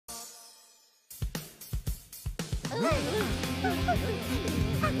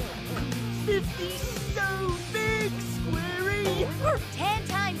50's so big, Squirry! 10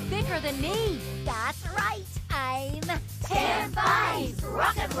 times bigger than me. That's right. I'm 10 5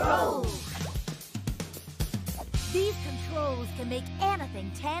 rock and roll. These controls can make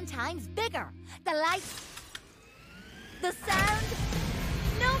anything 10 times bigger. The lights, the sound,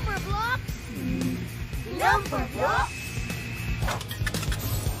 Numberblocks. Numberblocks.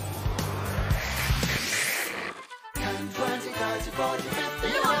 10, 20, 30, 40, 50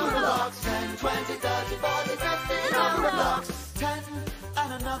 Numberblocks. 10, 20, 30, 40, 50 Numberblocks. 10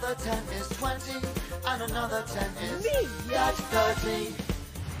 and another 10 is 20, and another 10 is that's 30.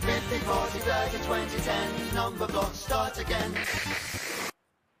 50, 40, 30, 20, 10 Numberblocks start again.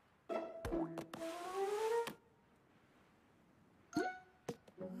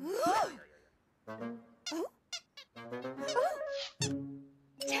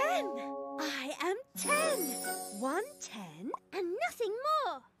 I am 10. 1 10 and nothing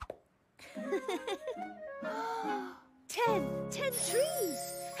more. 10 trees.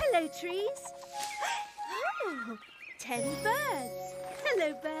 Hello, trees. Oh, 10 birds. Hello,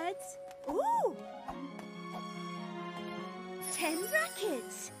 birds. Ooh. 10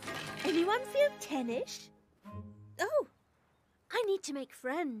 rackets. Anyone feel 10ish? Oh, I need to make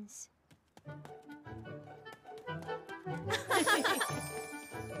friends.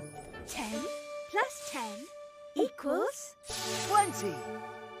 10 plus 10 equals 20.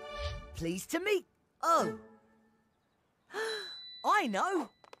 Pleased to meet. Oh. I know.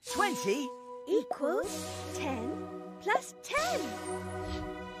 20 equals 10 plus 10.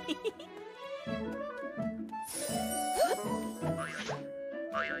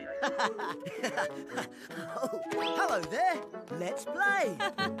 Oh, hello there. Let's play.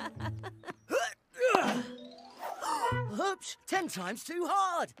 Oops, 10 times too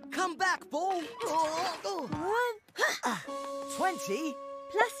hard. Come back, ball. 20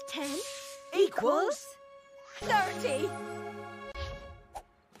 plus 10 equals 30.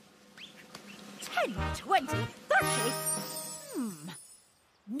 10, 20, 30.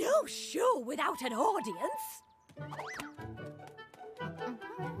 No show without an audience.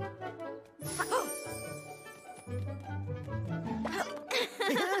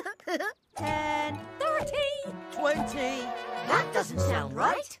 10, 30. 20. That doesn't sound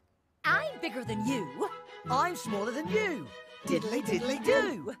right. I'm bigger than you. I'm smaller than you. Diddly diddly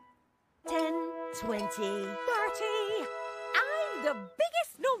do. 10, 20, 30. I'm the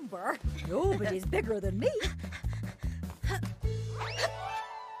biggest number. Nobody's bigger than me. 10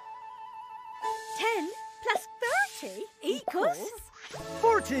 plus 30 equals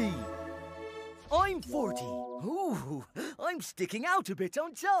 40. I'm 40. Ooh, I'm sticking out a bit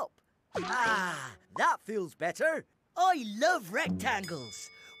on top. Ah, that feels better. I love rectangles.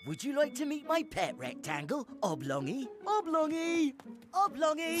 Would you like to meet my pet rectangle, Oblongy? Oblongy!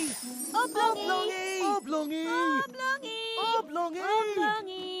 Oblongy! Oblongy! Oblongy! Oblongy!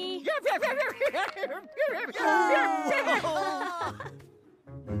 Oblongy!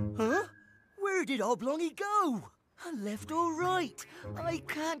 Huh? Where did Oblongy go? Left or right? I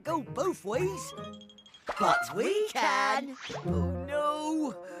can't go both ways. But we can! Oh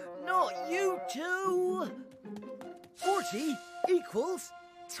no! Not you two! 40 equals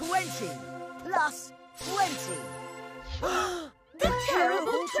 20 plus 20. The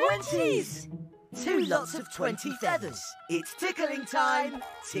terrible 20s! 2 lots of 20 feathers. It's tickling time.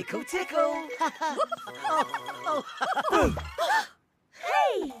 Tickle, tickle.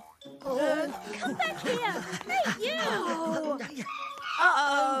 Hey! Come back here! Hey, you!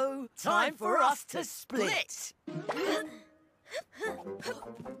 Uh-oh! Time for us to split.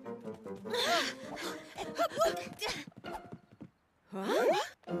 Huh?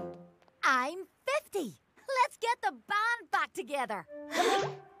 I'm 50. Let's get the band back together.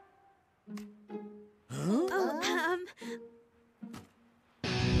 Hey,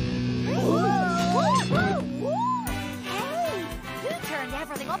 you turned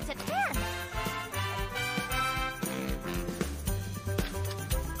everything up to 10.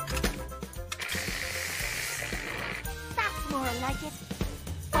 That's more like it.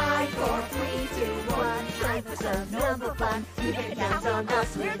 5, 4, 3, 2, 1. Time for some number fun. You can count on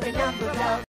us with the number blocks.